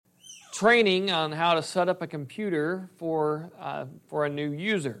training on how to set up a computer for a new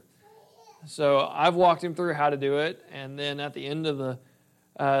user. So I've walked him through how to do it, and then at the end of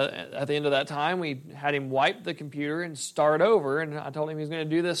that time, we had him wipe the computer and start over. And I told him he was going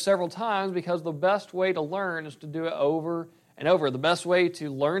to do this several times because the best way to learn is to do it over and over. The best way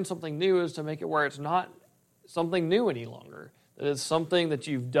to learn something new is to make it where it's not something new any longer. That it's something that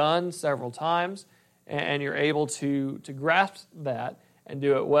you've done several times, and you're able to grasp that and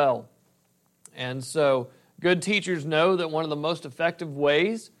do it well. And so good teachers know that one of the most effective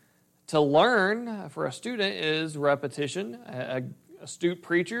ways to learn for a student is repetition. Astute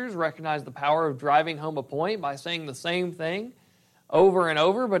preachers recognize the power of driving home a point by saying the same thing over and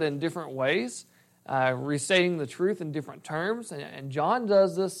over, but in different ways, restating the truth in different terms. And John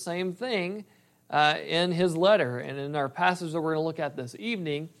does this same thing in his letter. And in our passage that we're going to look at this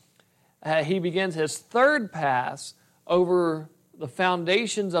evening, he begins his third pass over the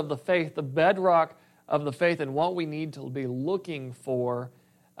foundations of the faith, the bedrock of the faith, and what we need to be looking for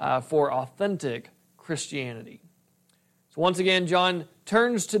authentic Christianity. So once again, John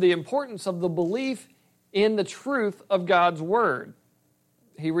turns to the importance of the belief in the truth of God's Word.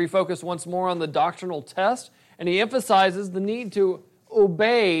 He refocused once more on the doctrinal test, and he emphasizes the need to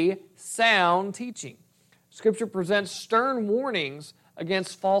obey sound teaching. Scripture presents stern warnings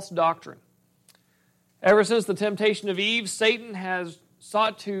against false doctrine. Ever since the temptation of Eve, Satan has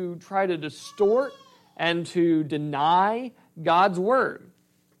sought to try to distort and to deny God's Word.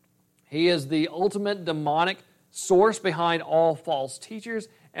 He is the ultimate demonic source behind all false teachers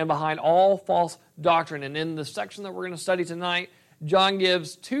and behind all false doctrine. And in the section that we're going to study tonight, John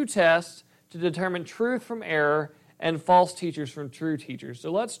gives two tests to determine truth from error and false teachers from true teachers.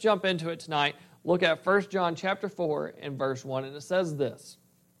 So let's jump into it tonight. Look at 1 John chapter 4 and verse 1, and it says this: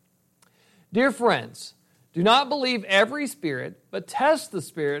 Dear friends, do not believe every spirit, but test the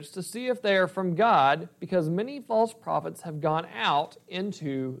spirits to see if they are from God, because many false prophets have gone out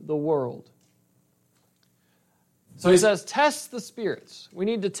into the world. So he says, test the spirits. We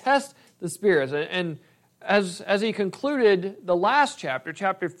need to test the spirits. And as he concluded the last chapter,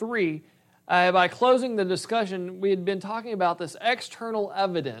 chapter 3, by closing the discussion, we had been talking about this external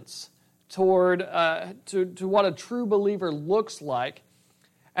evidence toward to what a true believer looks like.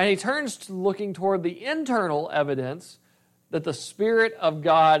 And he turns to looking toward the internal evidence that the Spirit of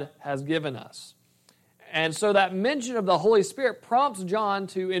God has given us. And so that mention of the Holy Spirit prompts John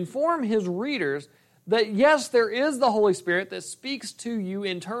to inform his readers that yes, there is the Holy Spirit that speaks to you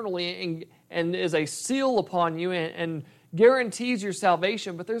internally and is a seal upon you and guarantees your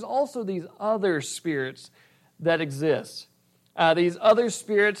salvation, but there's also these other spirits that exist. These other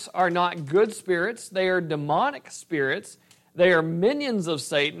spirits are not good spirits. They are demonic spirits. They are minions of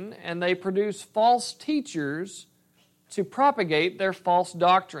Satan, and they produce false teachers to propagate their false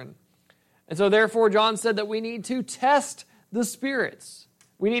doctrine. And so therefore, John said that we need to test the spirits.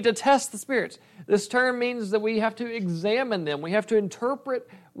 We need to test the spirits. This term means that we have to examine them. We have to interpret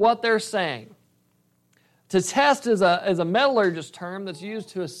what they're saying. To test is a metallurgist term that's used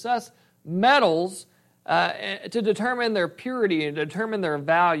to assess metals to determine their purity and determine their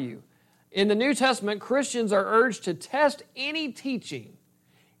value. In the New Testament, Christians are urged to test any teaching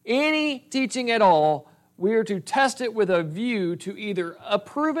at all. We are to test it with a view to either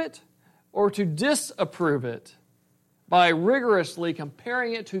approve it or to disapprove it by rigorously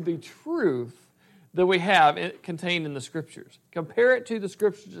comparing it to the truth that we have contained in the Scriptures. Compare it to the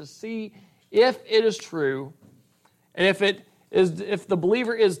Scriptures to see if it is true, and if the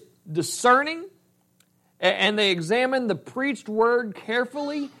believer is discerning, and they examine the preached word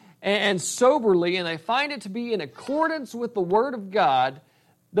carefully and soberly, and they find it to be in accordance with the Word of God,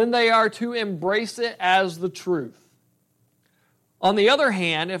 then they are to embrace it as the truth. On the other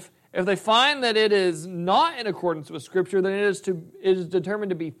hand, if they find that it is not in accordance with Scripture, then it is determined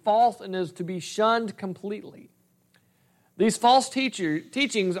to be false and is to be shunned completely. These false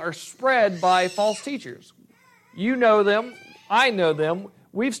teachings are spread by false teachers. You know them. I know them.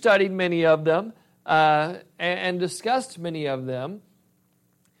 We've studied many of them and discussed many of them.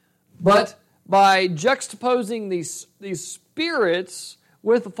 But by juxtaposing these spirits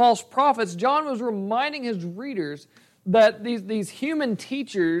with the false prophets, John was reminding his readers that these human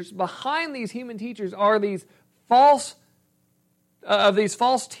teachers, behind these human teachers are these false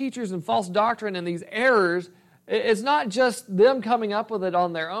teachers and false doctrine and these errors. It's not just them coming up with it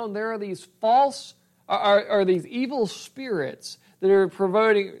on their own. There are these these evil spirits that are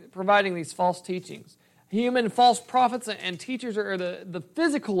providing these false teachings. Human false prophets and teachers are the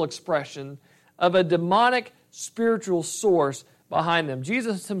physical expression of a demonic spiritual source behind them.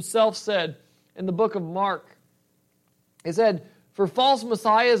 Jesus himself said in the book of Mark, he said, For false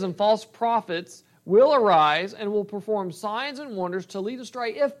messiahs and false prophets will arise and will perform signs and wonders to lead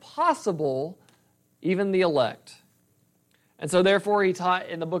astray, if possible, even the elect. And so therefore he taught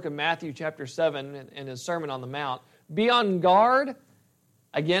in the book of Matthew chapter 7 in his Sermon on the Mount, be on guard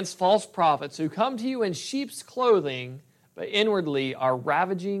against false prophets who come to you in sheep's clothing, but inwardly are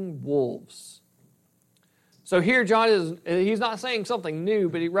ravaging wolves. So here John he's not saying something new,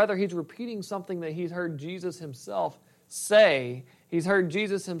 but rather he's repeating something that he's heard Jesus himself say. He's heard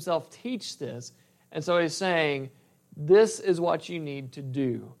Jesus himself teach this. And so he's saying, this is what you need to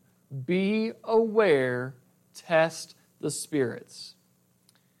do. Be aware, test the spirits.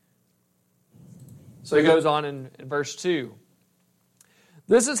 So he goes on in verse 2.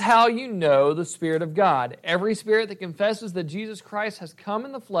 This is how you know the Spirit of God. Every spirit that confesses that Jesus Christ has come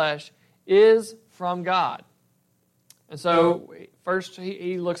in the flesh is from God. And so first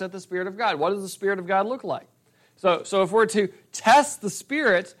he looks at the Spirit of God. What does the Spirit of God look like? So if we're to test the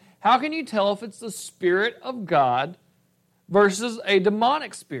spirits, how can you tell if it's the Spirit of God versus a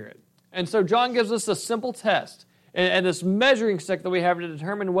demonic spirit? And so John gives us a simple test and this measuring stick that we have to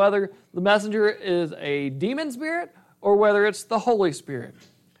determine whether the messenger is a demon spirit or whether it's the Holy Spirit.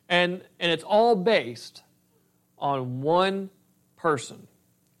 And it's all based on one person,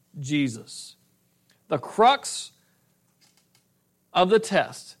 Jesus. The crux of the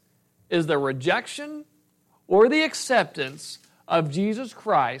test is the rejection or the acceptance of Jesus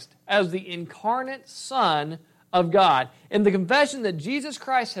Christ as the incarnate Son of God. In the confession that Jesus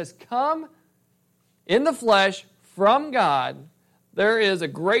Christ has come in the flesh from God, there is a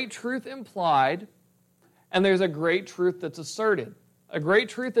great truth implied, and there's a great truth that's asserted. A great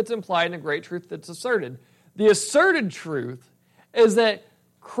truth that's implied and a great truth that's asserted. The asserted truth is that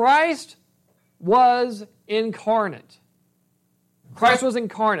Christ was incarnate. Christ was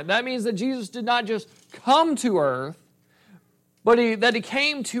incarnate. That means that Jesus did not just come to earth, but that he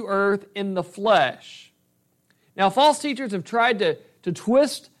came to earth in the flesh. Now, false teachers have tried to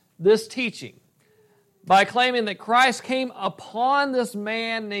twist this teaching by claiming that Christ came upon this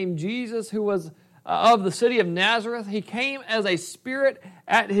man named Jesus who was of the city of Nazareth. He came as a spirit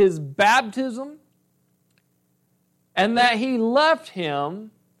at his baptism, and that he left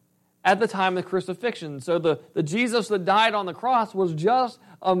him at the time of the crucifixion. So the Jesus that died on the cross was just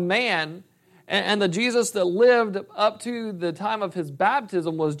a man, and the Jesus that lived up to the time of his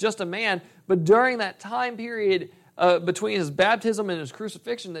baptism was just a man. But during that time period between his baptism and his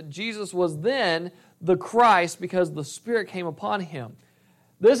crucifixion, that Jesus was then the Christ because the Spirit came upon him.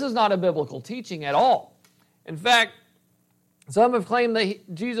 This is not a biblical teaching at all. In fact, some have claimed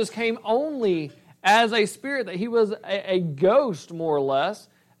that Jesus came only as a spirit, that he was a ghost, more or less,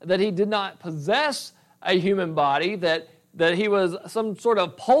 that he did not possess a human body, that he was some sort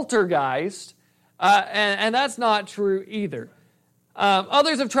of poltergeist, and that's not true either.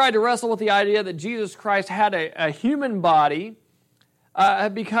 Others have tried to wrestle with the idea that Jesus Christ had a human body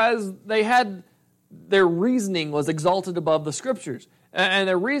because their reasoning was exalted above the Scriptures. And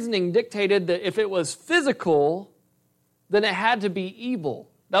their reasoning dictated that if it was physical, then it had to be evil.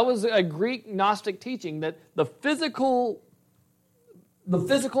 That was a Greek Gnostic teaching, that the physical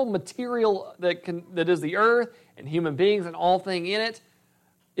material that is the earth and human beings and all thing in it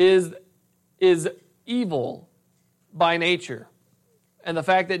is evil by nature. And the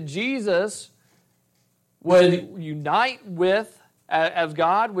fact that Jesus would unite with, as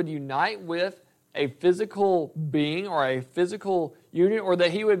God would unite with a physical being or a physical union, or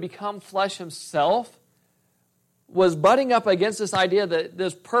that he would become flesh himself, was butting up against this idea that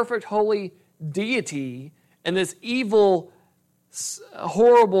this perfect holy deity and this evil,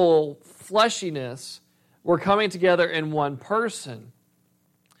 horrible fleshiness were coming together in one person.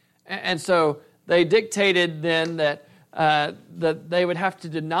 And so they dictated then that they would have to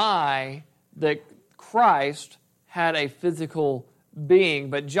deny that Christ had a physical being.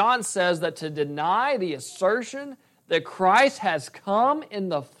 But John says that to deny the assertion that Christ has come in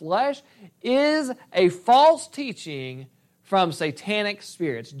the flesh is a false teaching from satanic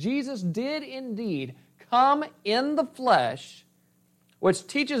spirits. Jesus did indeed come in the flesh, which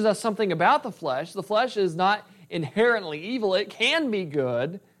teaches us something about the flesh. The flesh is not inherently evil. It can be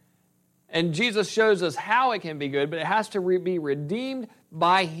good, and Jesus shows us how it can be good, but it has to be redeemed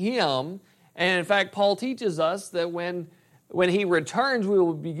by him. And in fact, Paul teaches us that when he returns, we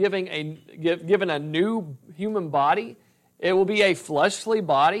will be given a new human body. It will be a fleshly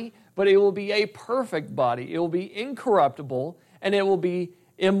body, but it will be a perfect body. It will be incorruptible, and it will be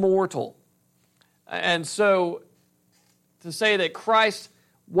immortal. And so, to say that Christ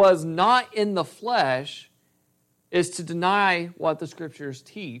was not in the flesh is to deny what the Scriptures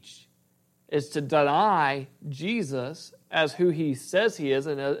teach, is to deny Jesus as who he says he is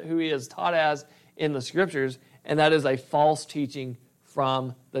and who he is taught as in the Scriptures, and that is a false teaching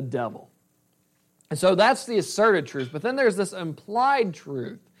from the devil. And so that's the asserted truth. But then there's this implied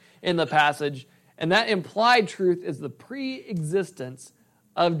truth in the passage, and that implied truth is the pre-existence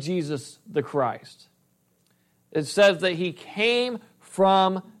of Jesus the Christ. It says that he came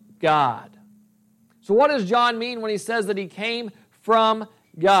from God. So what does John mean when he says that he came from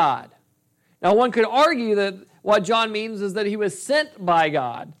God? Now one could argue that what John means is that he was sent by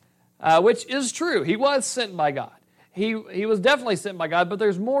God, which is true. He was sent by God. He was definitely sent by God, but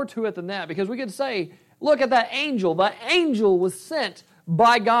there's more to it than that, because we could say, look at that angel. The angel was sent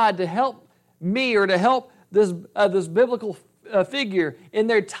by God to help me or to help this biblical figure in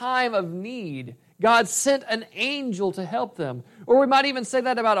their time of need. God sent an angel to help them. Or we might even say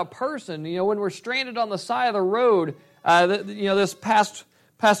that about a person. When we're stranded on the side of the road, this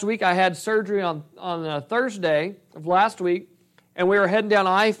past week I had surgery on Thursday of last week, and we were heading down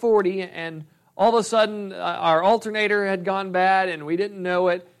I-40, and all of a sudden our alternator had gone bad, and we didn't know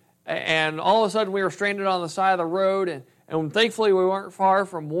it, and all of a sudden we were stranded on the side of the road, and thankfully we weren't far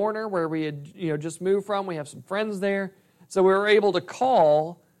from Warner, where we had just moved from. We have some friends there, so we were able to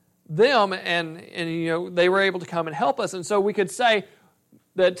call them, and they were able to come and help us. And so we could say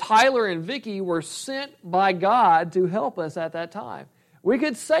that Tyler and Vicky were sent by God to help us at that time. We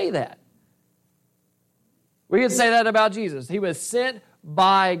could say that. We could say that about Jesus. He was sent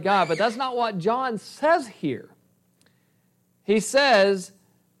by God, but that's not what John says here. He says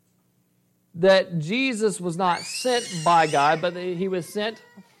that Jesus was not sent by God, but that he was sent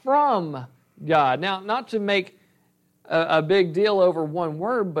from God. Now, not to make a big deal over one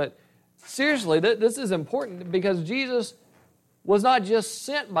word, but seriously, this is important, because Jesus was not just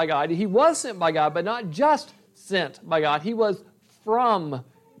sent by God. He was sent by God, but not just sent by God. He was from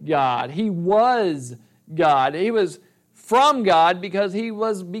God. He was God. He was from God because he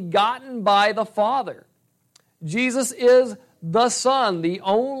was begotten by the Father. Jesus is the Son, the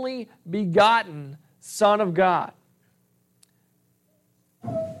only begotten Son of God.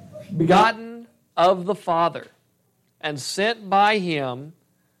 Begotten of the Father and sent by him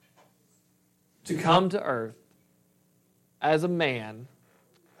to come to earth as a man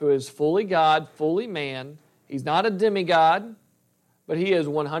who is fully God, fully man. He's not a demigod, but he is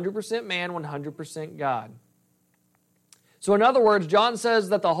 100% man, 100% God. So in other words, John says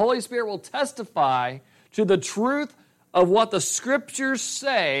that the Holy Spirit will testify to the truth of what the Scriptures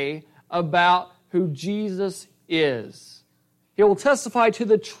say about who Jesus is. He will testify to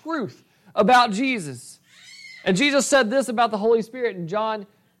the truth about Jesus. And Jesus said this about the Holy Spirit in John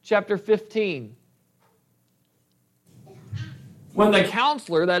chapter 15. When the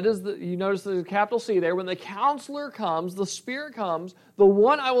counselor, that is, you notice there's a capital C there, when the counselor comes, the Spirit comes, the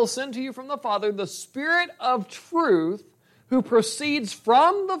one I will send to you from the Father, the Spirit of truth, who proceeds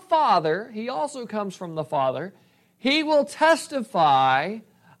from the Father, he also comes from the Father, he will testify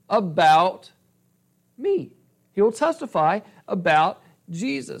about me. He will testify about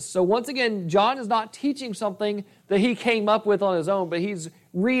Jesus. So once again, John is not teaching something that he came up with on his own, but he's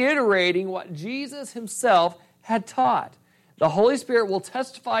reiterating what Jesus himself had taught. The Holy Spirit will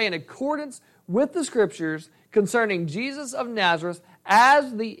testify in accordance with the Scriptures concerning Jesus of Nazareth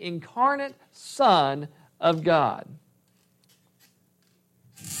as the incarnate Son of God.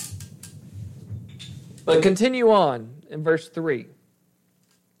 But continue on in verse 3.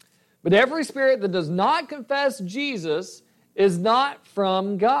 But every spirit that does not confess Jesus is not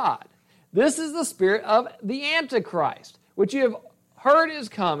from God. This is the spirit of the Antichrist, which you have heard is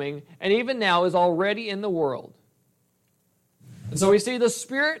coming, and even now is already in the world. And so we see the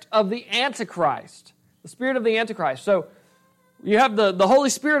spirit of the Antichrist. The spirit of the Antichrist. So you have the Holy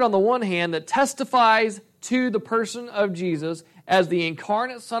Spirit on the one hand that testifies to the person of Jesus as the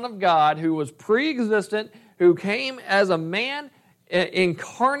incarnate Son of God who was pre-existent, who came as a man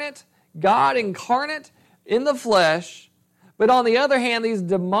incarnate, God incarnate in the flesh. But on the other hand, these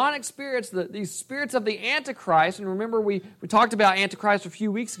demonic spirits, these spirits of the Antichrist, and remember we talked about Antichrist a few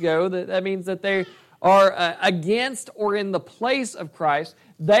weeks ago, that means that they are against or in the place of Christ.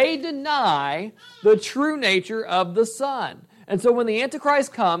 They deny the true nature of the Son. And so when the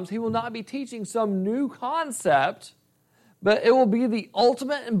Antichrist comes, he will not be teaching some new concept, but it will be the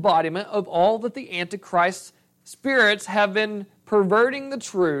ultimate embodiment of all that the Antichrist spirits have been perverting the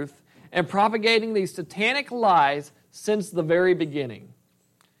truth and propagating these satanic lies since the very beginning.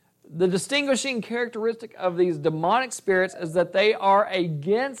 The distinguishing characteristic of these demonic spirits is that they are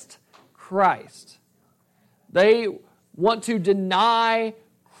against Christ. They want to deny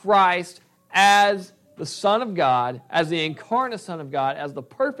Christ as the Son of God, as the incarnate Son of God, as the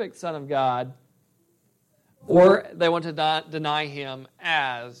perfect Son of God. or they want to deny him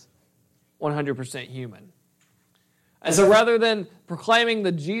as 100% human. And so rather than proclaiming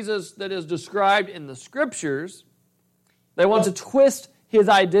the Jesus that is described in the Scriptures, they want to twist his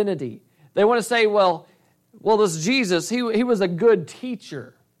identity. They want to say, well, this Jesus, he was a good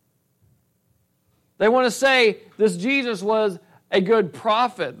teacher. They want to say this Jesus was a good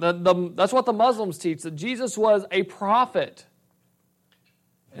prophet. That's what the Muslims teach, that Jesus was a prophet.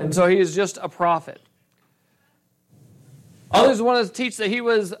 And so he is just a prophet. Others want to teach that he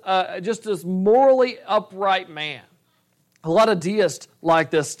was just this morally upright man. A lot of deists like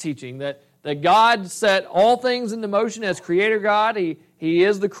this teaching, that God set all things into motion as creator God. He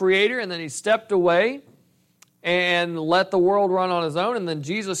is the creator, and then he stepped away and let the world run on his own. And then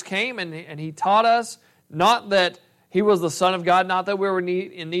Jesus came and he taught us not that he was the Son of God, not that we were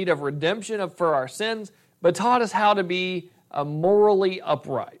in need of redemption for our sins, but taught us how to be morally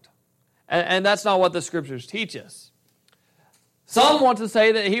upright. And that's not what the Scriptures teach us. Some want to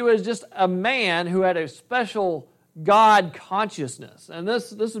say that he was just a man who had a special God consciousness. And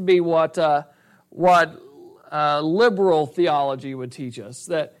this would be what liberal theology would teach us,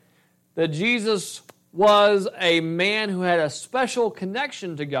 that Jesus was a man who had a special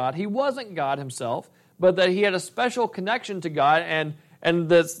connection to God. He wasn't God himself, but that he had a special connection to God, and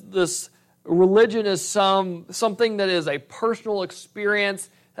this religion is something that is a personal experience,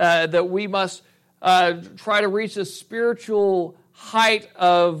 that we must try to reach the spiritual height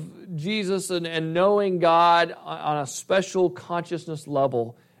of Jesus and knowing God on a special consciousness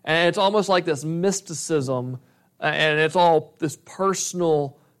level. And it's almost like this mysticism, and it's all this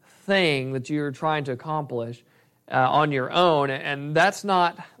personal thing that you're trying to accomplish on your own, and that's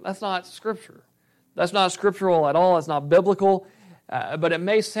not Scripture. That's not scriptural at all. It's not biblical, but it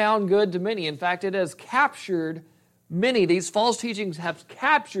may sound good to many. In fact, it has captured many. These false teachings have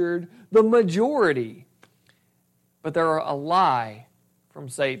captured the majority, but they're a lie from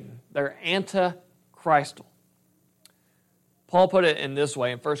Satan. They're antichristal. Paul put it in this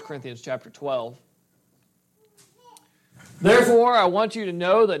way in 1 Corinthians chapter 12. Therefore, I want you to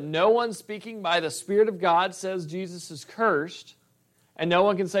know that no one speaking by the Spirit of God says Jesus is cursed, and no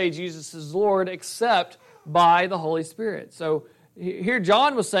one can say Jesus is Lord except by the Holy Spirit. So here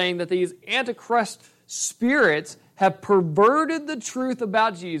John was saying that these antichrist spirits have perverted the truth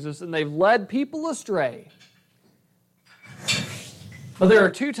about Jesus, and they've led people astray. But there are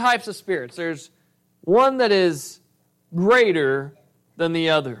two types of spirits. There's one that is greater than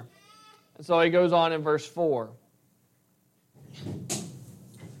the other. And so he goes on in verse 4.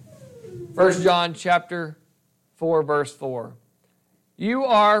 1 John chapter 4, verse 4. You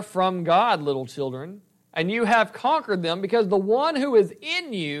are from God, little children, and you have conquered them, because the one who is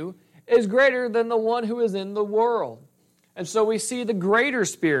in you is greater than the one who is in the world. And so we see the greater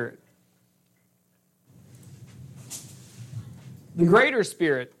spirit. The greater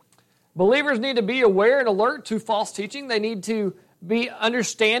spirit. Believers need to be aware and alert to false teaching. They need to be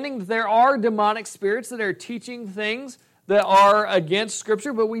understanding that there are demonic spirits that are teaching things that are against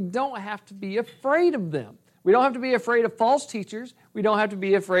Scripture, but we don't have to be afraid of them. We don't have to be afraid of false teachers. We don't have to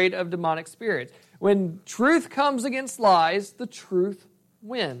be afraid of demonic spirits. When truth comes against lies, the truth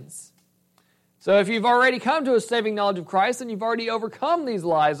wins. So if you've already come to a saving knowledge of Christ, then you've already overcome these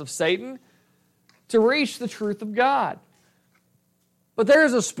lies of Satan to reach the truth of God. But there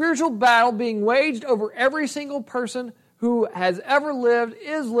is a spiritual battle being waged over every single person who has ever lived,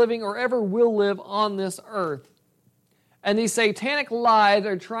 is living, or ever will live on this earth. And these satanic lies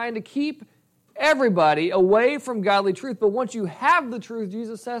are trying to keep everybody away from godly truth. But once you have the truth,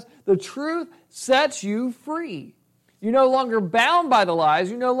 Jesus says, the truth sets you free. You're no longer bound by the lies.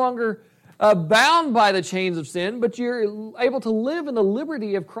 You're no longer bound by the chains of sin, but you're able to live in the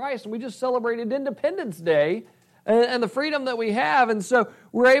liberty of Christ. And we just celebrated Independence Day and the freedom that we have. And so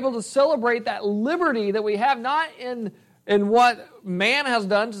we're able to celebrate that liberty that we have, not in what man has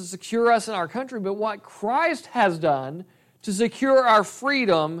done to secure us in our country, but what Christ has done to secure our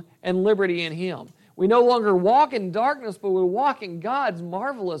freedom and liberty in Him. We no longer walk in darkness, but we walk in God's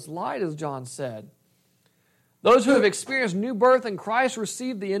marvelous light, as John said. Those who have experienced new birth in Christ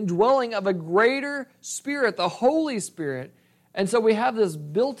receive the indwelling of a greater Spirit, the Holy Spirit. And so we have this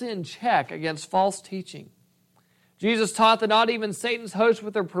built-in check against false teaching. Jesus taught that not even Satan's hosts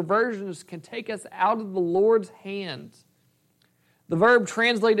with their perversions can take us out of the Lord's hands. The verb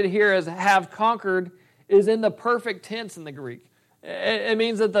translated here as have conquered is in the perfect tense in the Greek. It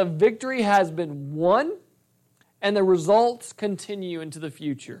means that the victory has been won and the results continue into the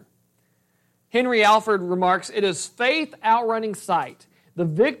future. Henry Alford remarks, it is faith outrunning sight. The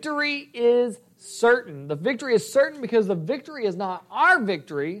victory is certain. The victory is certain because the victory is not our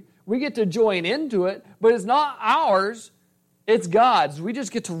victory. We get to join into it, but it's not ours, it's God's. We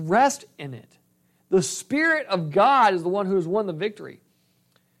just get to rest in it. The Spirit of God is the one who has won the victory.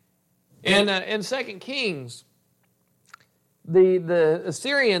 In 2 Kings, the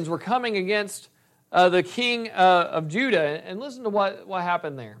Assyrians were coming against the king of Judah, and listen to what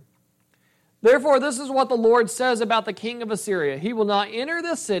happened there. Therefore, this is what the Lord says about the king of Assyria. He will not enter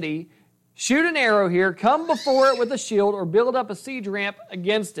this city, shoot an arrow here, come before it with a shield, or build up a siege ramp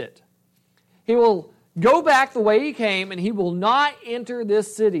against it. He will go back the way he came, and he will not enter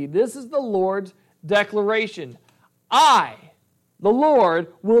this city. This is the Lord's declaration. I, the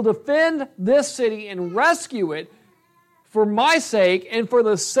Lord, will defend this city and rescue it for my sake and for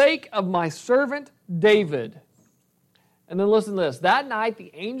the sake of my servant David. And then listen to this. That night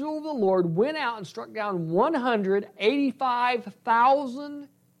the angel of the Lord went out and struck down 185,000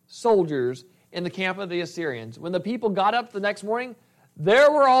 soldiers in the camp of the Assyrians. When the people got up the next morning, there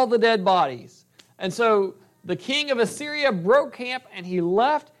were all the dead bodies. And so the king of Assyria broke camp and he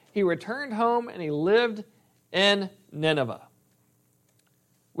left. He returned home and he lived in Nineveh.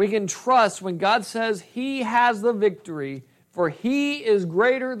 We can trust when God says he has the victory, for he is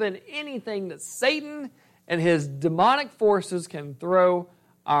greater than anything that Satan and his demonic forces can throw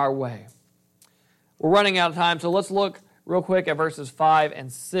our way. We're running out of time, so let's look real quick at verses 5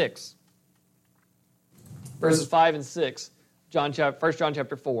 and 6. Verses 5 and 6, 1 John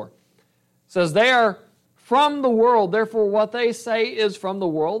chapter 4. It says, they are from the world, therefore what they say is from the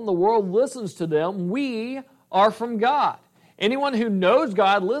world, and the world listens to them. We are from God. Anyone who knows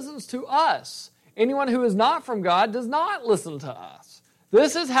God listens to us. Anyone who is not from God does not listen to us.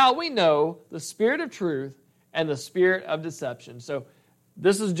 This is how we know the spirit of truth and the spirit of deception. So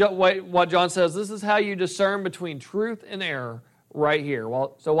this is what John says. This is how you discern between truth and error right here.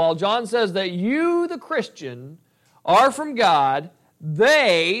 So while John says that you, the Christian, are from God,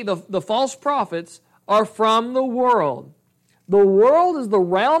 they, the false prophets, are from the world. The world is the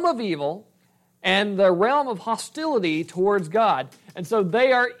realm of evil and the realm of hostility towards God. And so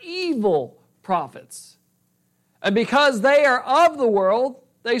they are evil prophets. And because they are of the world,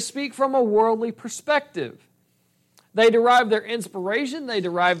 they speak from a worldly perspective. They derive their inspiration, they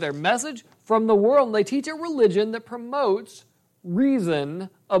derive their message from the world, and they teach a religion that promotes reason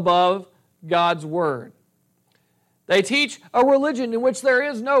above God's Word. They teach a religion in which there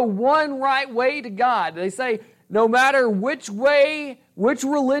is no one right way to God. They say, no matter which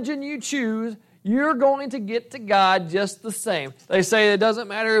religion you choose, you're going to get to God just the same. They say it doesn't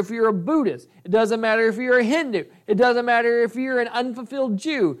matter if you're a Buddhist. It doesn't matter if you're a Hindu. It doesn't matter if you're an unfulfilled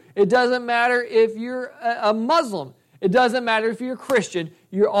Jew. It doesn't matter if you're a Muslim. It doesn't matter if you're a Christian.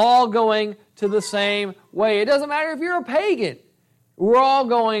 You're all going to the same way. It doesn't matter if you're a pagan. We're all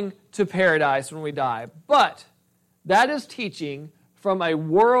going to paradise when we die. But that is teaching from a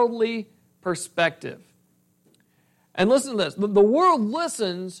worldly perspective. And listen to this. The world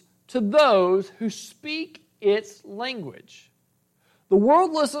listens to those who speak its language. The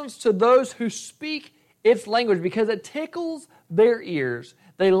world listens to those who speak its language because it tickles their ears.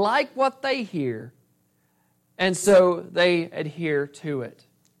 They like what they hear, and so they adhere to it.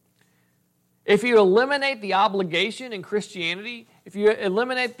 If you eliminate the obligation in Christianity, if you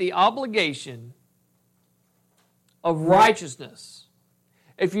eliminate the obligation of righteousness,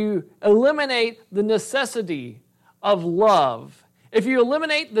 if you eliminate the necessity of love, if you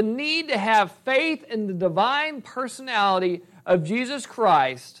eliminate the need to have faith in the divine personality of Jesus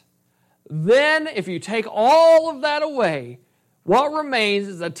Christ, then if you take all of that away, what remains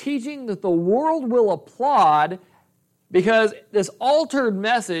is a teaching that the world will applaud because this altered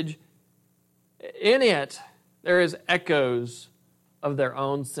message, in it, there is echoes of their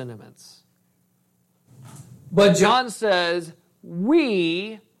own sentiments. But John says,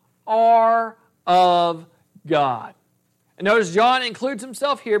 we are of God. And notice John includes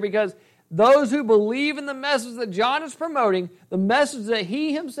himself here because those who believe in the message that John is promoting, the message that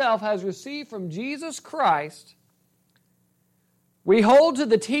he himself has received from Jesus Christ, we hold to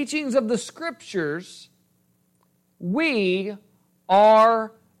the teachings of the Scriptures. We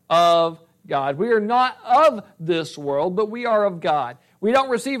are of God. We are not of this world, but we are of God. We don't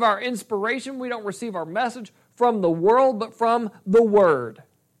receive our inspiration, we don't receive our message from the world, but from the Word.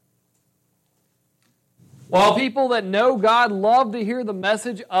 While people that know God love to hear the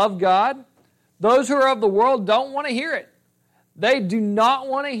message of God, those who are of the world don't want to hear it. They do not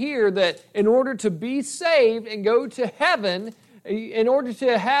want to hear that in order to be saved and go to heaven, in order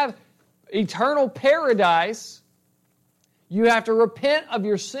to have eternal paradise, you have to repent of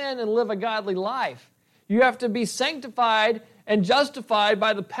your sin and live a godly life. You have to be sanctified and justified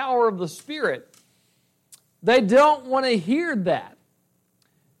by the power of the Spirit. They don't want to hear that.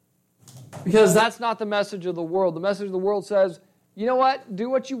 Because that's not the message of the world. The message of the world says, you know what? Do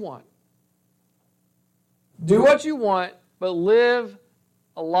what you want. Do what you want, but live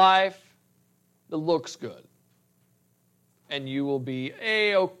a life that looks good. And you will be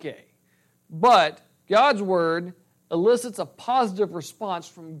A-okay. But God's Word elicits a positive response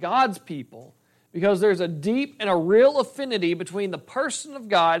from God's people because there's a deep and a real affinity between the person of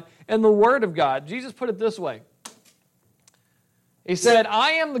God and the Word of God. Jesus put it this way. He said,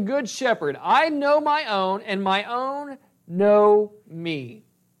 I am the good shepherd. I know my own, and my own know me.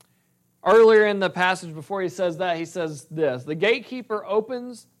 Earlier in the passage before he says that, he says this, the gatekeeper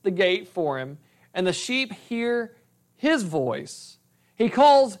opens the gate for him, and the sheep hear his voice. He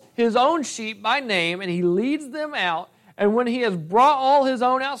calls his own sheep by name, and he leads them out, and when he has brought all his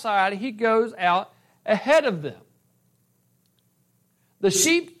own outside, he goes out ahead of them. The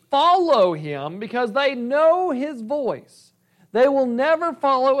sheep follow him because they know his voice. They will never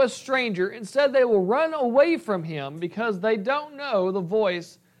follow a stranger. Instead, they will run away from him because they don't know the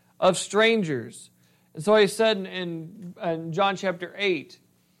voice of strangers. And so he said in John chapter 8,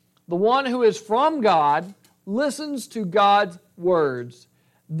 the one who is from God listens to God's words.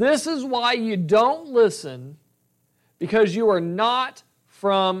 This is why you don't listen, because you are not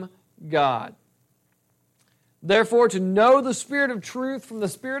from God. Therefore, to know the spirit of truth from the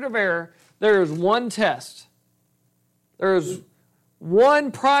spirit of error, there is one test. There's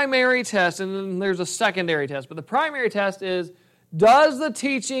one primary test, and then there's a secondary test. But the primary test is, does the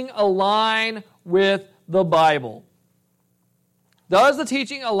teaching align with the Bible? Does the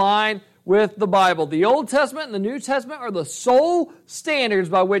teaching align with the Bible? The Old Testament and the New Testament are the sole standards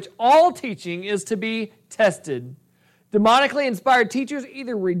by which all teaching is to be tested. Demonically inspired teachers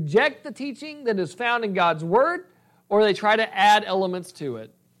either reject the teaching that is found in God's Word, or they try to add elements to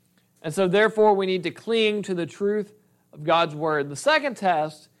it. And so therefore we need to cling to the truth of God's Word. The second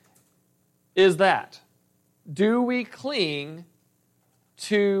test is that. Do we cling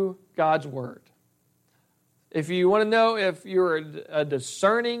to God's Word? If you want to know if you're a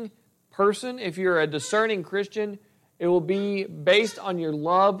discerning person, if you're a discerning Christian, it will be based on your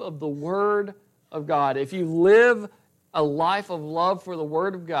love of the Word of God. If you live a life of love for the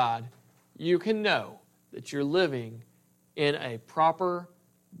Word of God, you can know that you're living in a proper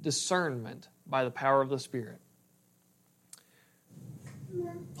discernment by the power of the Spirit.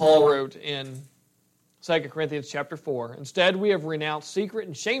 Paul wrote in 2 Corinthians chapter 4, instead we have renounced secret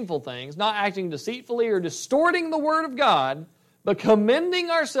and shameful things, not acting deceitfully or distorting the Word of God, but commending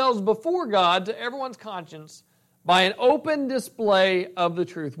ourselves before God to everyone's conscience by an open display of the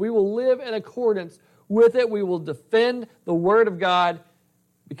truth. We will live in accordance with it. We will defend the Word of God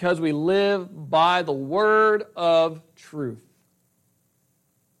because we live by the Word of truth.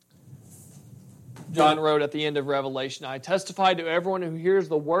 John wrote at the end of Revelation, I testify to everyone who hears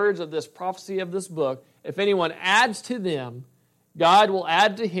the words of this prophecy of this book, if anyone adds to them, God will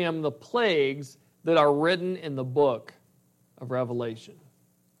add to him the plagues that are written in the book of Revelation.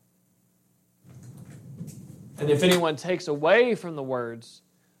 And if anyone takes away from the words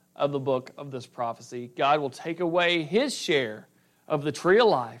of the book of this prophecy, God will take away his share of the tree of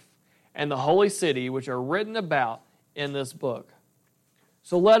life and the holy city which are written about in this book.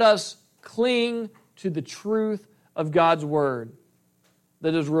 So let us cling to the truth of God's Word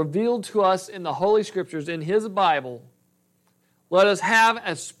that is revealed to us in the Holy Scriptures, in His Bible. Let us have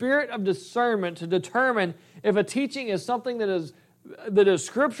a spirit of discernment to determine if a teaching is something that is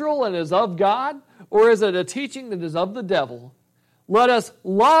scriptural and is of God, or is it a teaching that is of the devil. Let us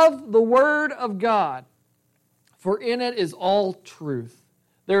love the Word of God, for in it is all truth.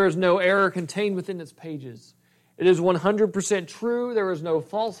 There is no error contained within its pages. It is 100% true. There is no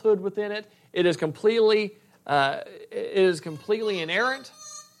falsehood within it. It is completely inerrant,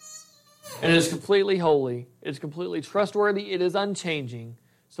 and it is completely holy. It is completely trustworthy. It is unchanging.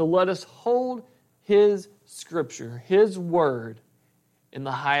 So let us hold His Scripture, His Word, in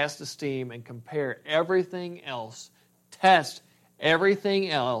the highest esteem and compare everything else, test everything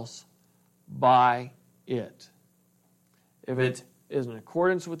else by it. If it is in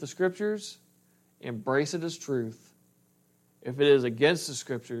accordance with the Scriptures, embrace it as truth. If it is against the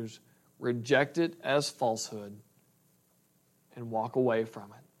Scriptures, reject it as falsehood and walk away from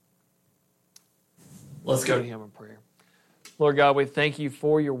it. Let's go to Him in prayer. Lord God, we thank You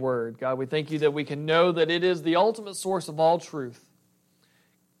for Your Word. God, we thank You that we can know that it is the ultimate source of all truth.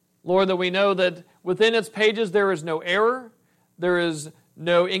 Lord, that we know that within its pages there is no error, there is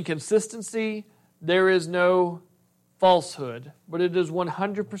no inconsistency, there is no falsehood, but it is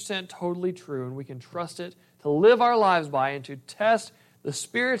 100% totally true, and we can trust it to live our lives by and to test the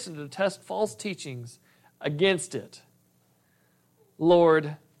spirits and to test false teachings against it.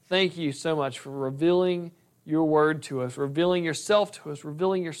 Lord, thank you so much for revealing your word to us, revealing yourself to us,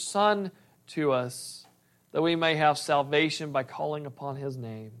 revealing your Son to us, that we may have salvation by calling upon his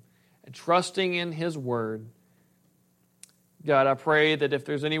name and trusting in his word. God, I pray that if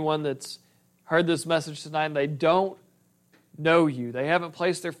there's anyone that's heard this message tonight and they don't know you, they haven't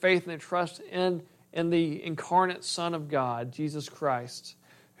placed their faith and their trust in the incarnate Son of God, Jesus Christ,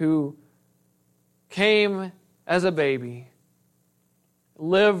 who came as a baby,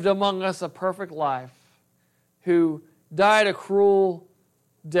 lived among us a perfect life, who died a cruel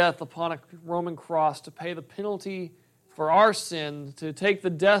death upon a Roman cross to pay the penalty for our sin, to take the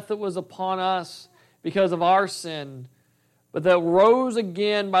death that was upon us because of our sin, but that rose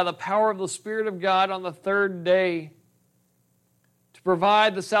again by the power of the Spirit of God on the third day to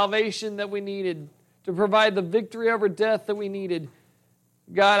provide the salvation that we needed, to provide the victory over death that we needed.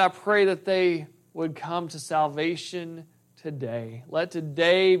 God, I pray that they would come to salvation today. Let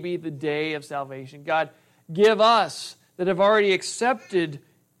today be the day of salvation. God, give us that have already accepted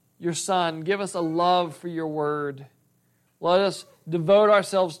your Son, give us a love for your word. Let us devote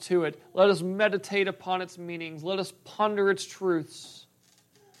ourselves to it. Let us meditate upon its meanings. Let us ponder its truths.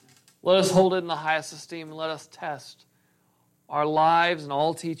 Let us hold it in the highest esteem, and let us test our lives and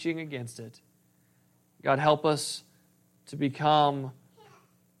all teaching against it. God, help us to become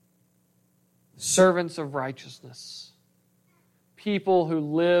servants of righteousness, people who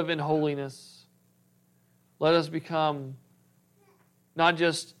live in holiness. Let us become not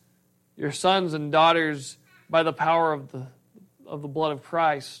just your sons and daughters by the power of the blood of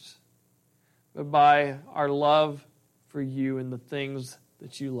Christ, but by our love for you and the things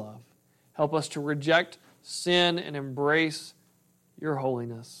that you love. Help us to reject sin and embrace your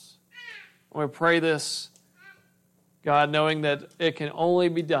holiness. And we pray this, God, knowing that it can only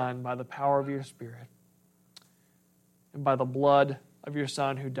be done by the power of your Spirit and by the blood of your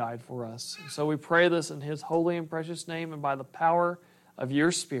Son who died for us. And so we pray this in his holy and precious name and by the power of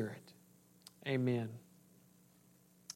your Spirit. Amen.